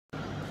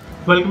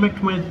Welcome back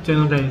to my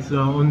channel, guys.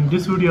 On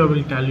this video I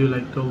will tell you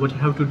what you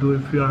have to do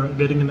if you are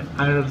getting an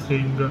error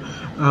saying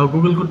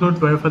Google could not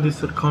verify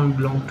this account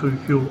belong to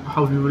you,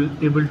 how you will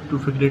able to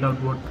figure it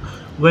out what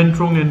went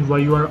wrong and why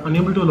you are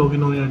unable to log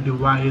in on your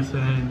device,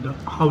 and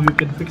how you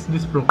can fix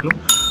this problem.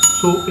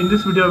 So in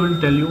this video I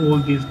will tell you all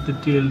these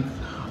details,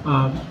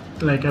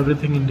 like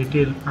everything in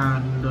detail.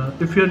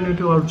 And if you are new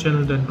to our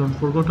channel, then don't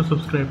forget to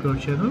subscribe to our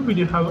channel. We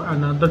do have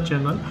another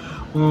channel.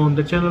 On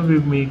the channel we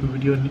make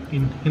video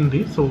in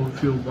Hindi, so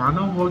if you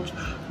wanna watch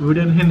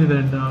video in Hindi,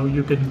 then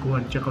you can go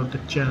and check out the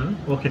channel.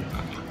 Okay,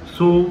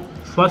 so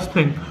first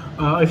thing,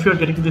 if you are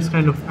getting this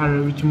kind of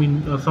error, which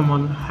means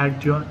someone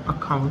hacked your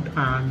account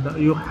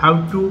and you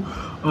have to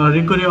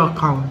recover your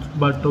account,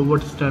 but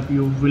what step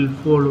you will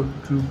follow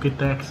to get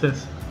the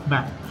access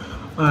back.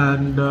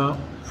 And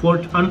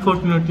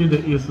unfortunately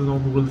there is no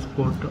Google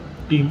support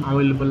team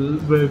available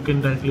where you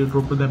can directly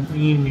drop them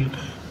an email,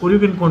 or you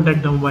can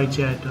contact them by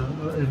chat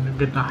and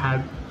get a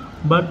hack.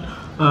 But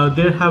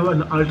they have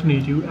an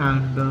alternative,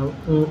 and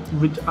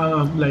which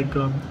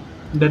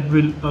that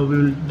we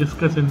will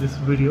discuss in this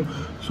video.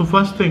 So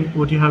first thing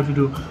what you have to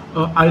do,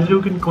 either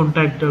you can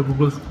contact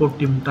Google support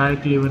team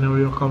directly whenever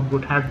your account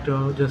got hacked.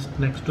 Just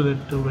next to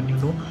that, when you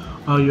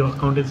know your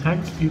account is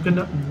hacked, you can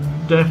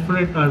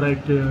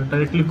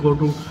directly go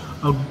to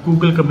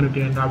Google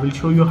community, and I will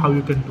show you how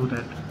you can do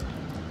that.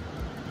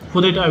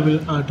 For that I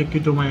will take you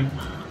to my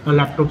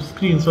laptop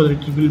screen, so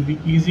that it will be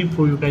easy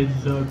for you guys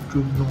to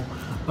know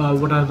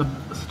what are the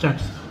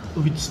steps,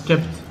 which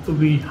steps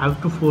we have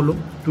to follow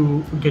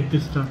to get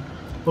this done.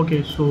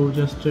 Okay, so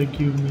just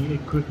give me a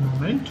quick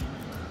moment.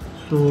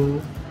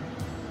 So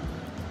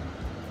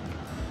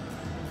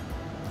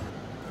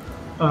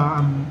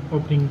I'm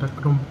opening the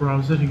Chrome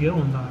browser here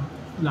on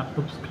the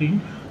laptop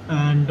screen,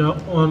 and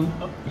on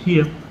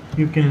here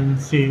you can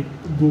say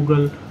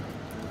Google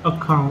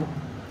account,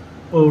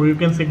 or you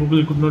can say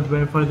Google could not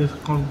verify this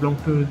account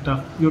belong to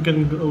the. You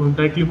can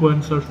directly go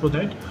and search for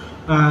that,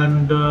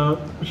 and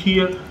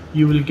here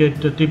you will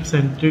get the tips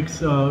and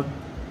tricks. A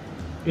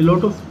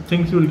lot of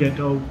things you will get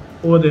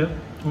over there.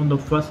 On the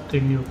first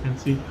thing you can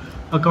see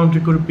account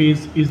recovery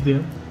page is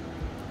there,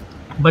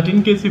 but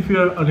in case if you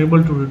are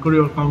unable to recover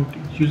your account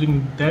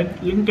using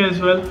that link as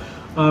well,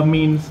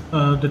 means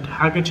that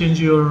hacker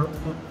changed your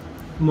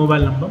mobile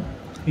number,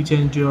 he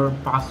changed your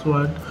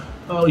password,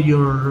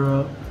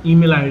 your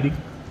email ID.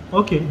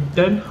 Okay,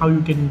 then how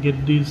you can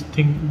get this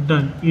thing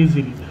done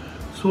easily?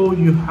 So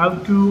you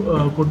have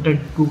to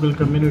contact Google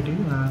community,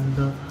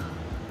 and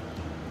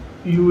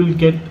you will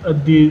get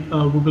the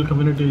Google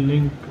community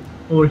link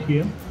over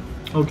here.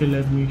 Okay,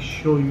 let me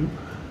show you.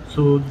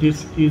 So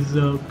this is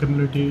a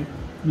community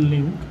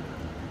link,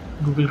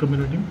 Google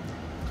community.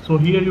 So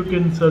here you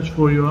can search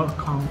for your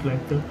account,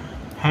 like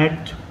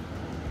hacked,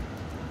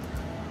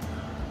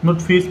 not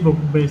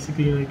Facebook,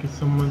 basically like it's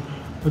someone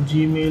a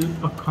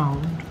Gmail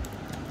account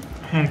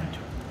hacked.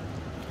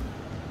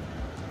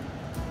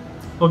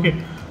 Okay,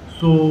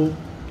 so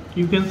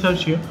you can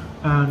search here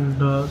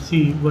and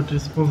see what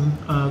response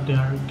they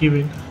are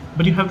giving,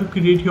 but you have to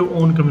create your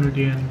own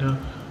community. And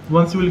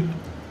once you will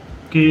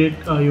create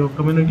your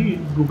community,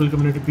 Google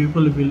community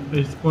people will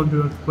respond to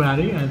your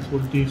query and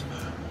solve this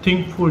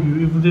thing for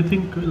you. If they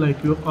think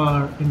like you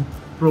are in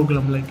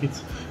program, like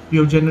it's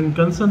your genuine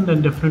concern,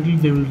 then definitely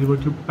they will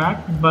revert you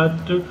back.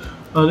 But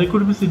there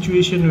could be a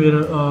situation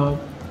where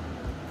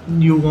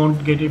you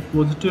won't get a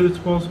positive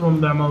response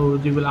from them, or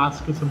they will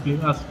simply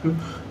ask you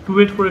to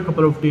wait for a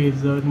couple of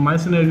days. In my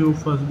scenario,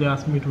 first they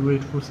asked me to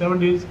wait for 7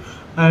 days,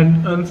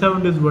 and in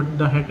 7 days what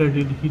the hacker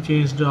did, he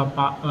changed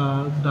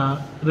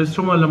the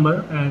register mobile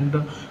number and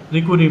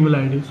recovered email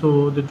ID.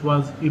 So that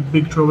was a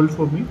big trouble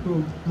for me. So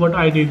what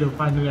I did,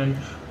 finally I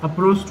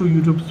approached to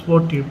YouTube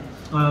support team.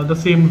 The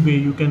same way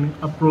you can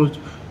approach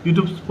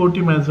YouTube support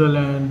team as well,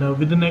 and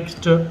within the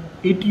next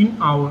 18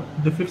 hours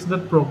they fixed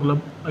that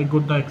problem. I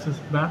got the access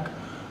back,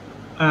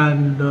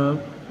 and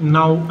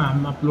now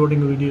I'm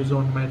uploading videos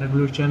on my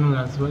regular channel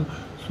as well.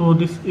 So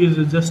this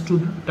is just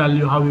to tell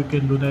you how you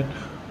can do that.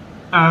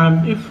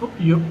 And if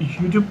your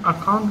YouTube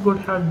account got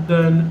hacked,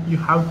 then you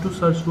have to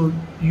search for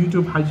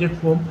YouTube hijack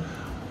form.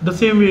 The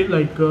same way,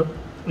 like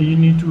you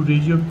need to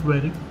raise your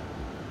query,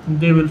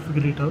 they will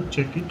figure it out,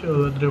 check it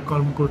whether your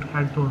account got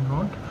hacked or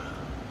not.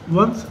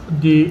 Once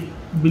they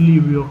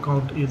believe your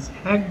account is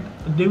hacked,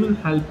 they will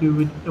help you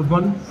with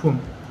one form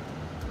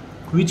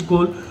which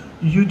called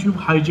YouTube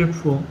hijack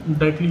form.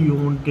 Directly you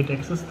won't get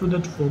access to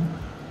that form.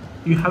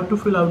 You have to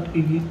fill out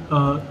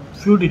a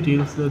few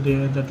details there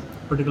in that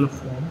particular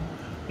form,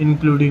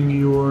 including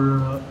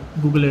your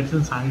Google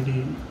AdSense ID,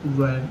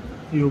 when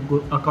your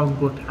account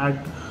got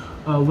hacked,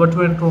 what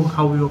went wrong,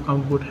 how your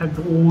account got hacked.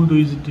 All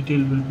these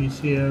details will be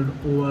shared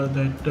over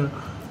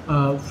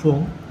that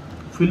form.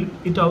 Fill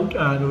it out,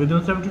 and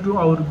within 72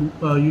 hours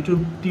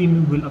YouTube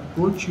team will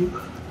approach you,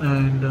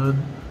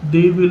 and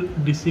they will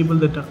disable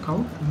that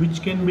account,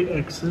 which can be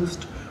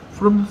accessed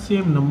from the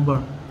same number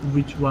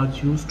which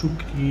was used to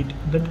create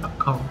that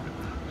account.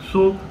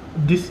 So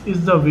this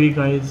is the way,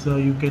 guys,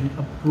 you can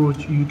approach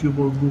YouTube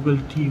or Google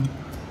team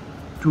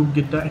to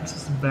get the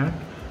access back.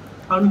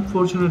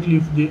 Unfortunately,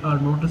 if they are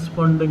not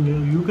responding,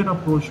 you can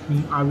approach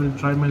me. I will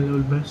try my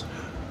level best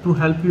to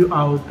help you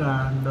out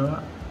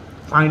and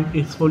find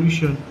a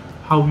solution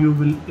how you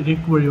will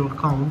recover your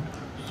account.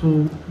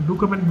 So do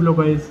comment below,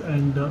 guys,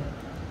 and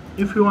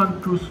if you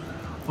want to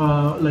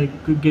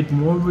like get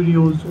more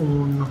videos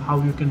on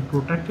how you can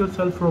protect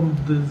yourself from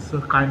this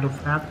kind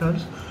of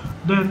hackers,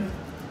 then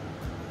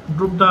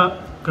drop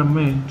the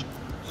comment,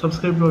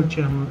 subscribe to our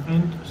channel,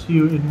 and see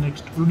you in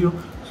next video.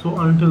 So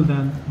until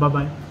then, bye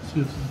bye,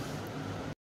 see you soon.